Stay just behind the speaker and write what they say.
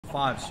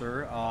5,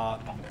 sir.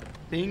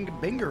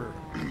 Binger.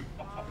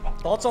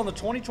 Thoughts on the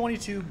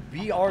 2022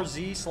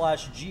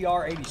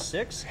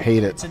 BRZ/GR86?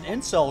 Hate it. It's an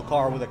incel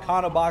car with a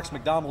Box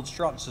McDonald's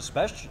truck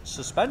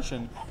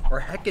suspension,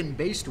 or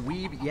heckin'-based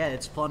weeb. Yeah,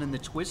 it's fun in the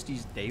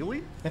twisties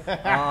daily.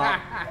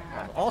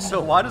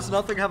 Also, why does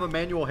nothing have a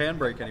manual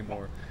handbrake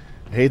anymore?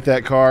 Hate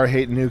that car.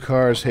 Hate new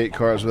cars. Hate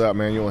cars without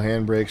manual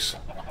handbrakes.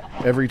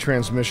 Every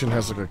transmission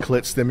has like a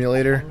clit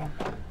stimulator.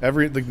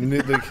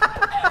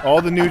 All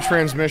the new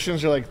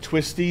transmissions are like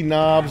twisty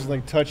knobs,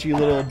 like touchy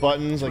little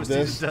buttons like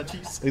this.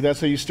 Like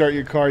that's how you start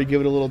your car. You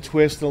give it a little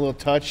twist and a little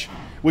touch,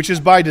 which is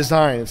by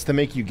design. It's to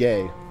make you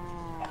gay.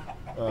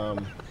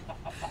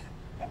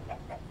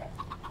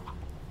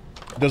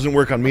 Doesn't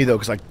work on me though,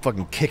 because I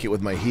fucking kick it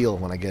with my heel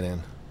when I get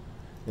in.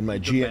 In my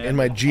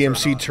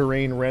GMC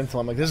Terrain rental,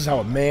 I'm like, this is how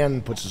a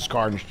man puts his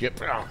car in shit.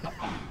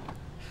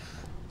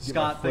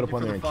 Scott, thank you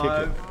for the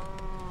 5.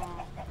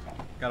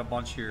 Got a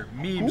bunch here.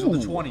 Memes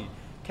with the 20.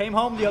 Came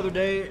home the other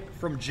day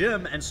from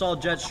gym and saw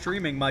Jet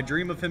streaming. My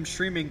dream of him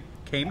streaming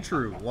came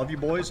true. Love you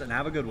boys and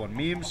have a good one.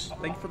 Memes,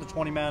 thank you for the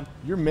 20, man.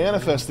 You're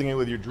manifesting it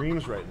with your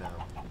dreams right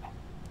now.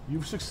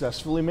 You've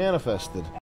successfully manifested.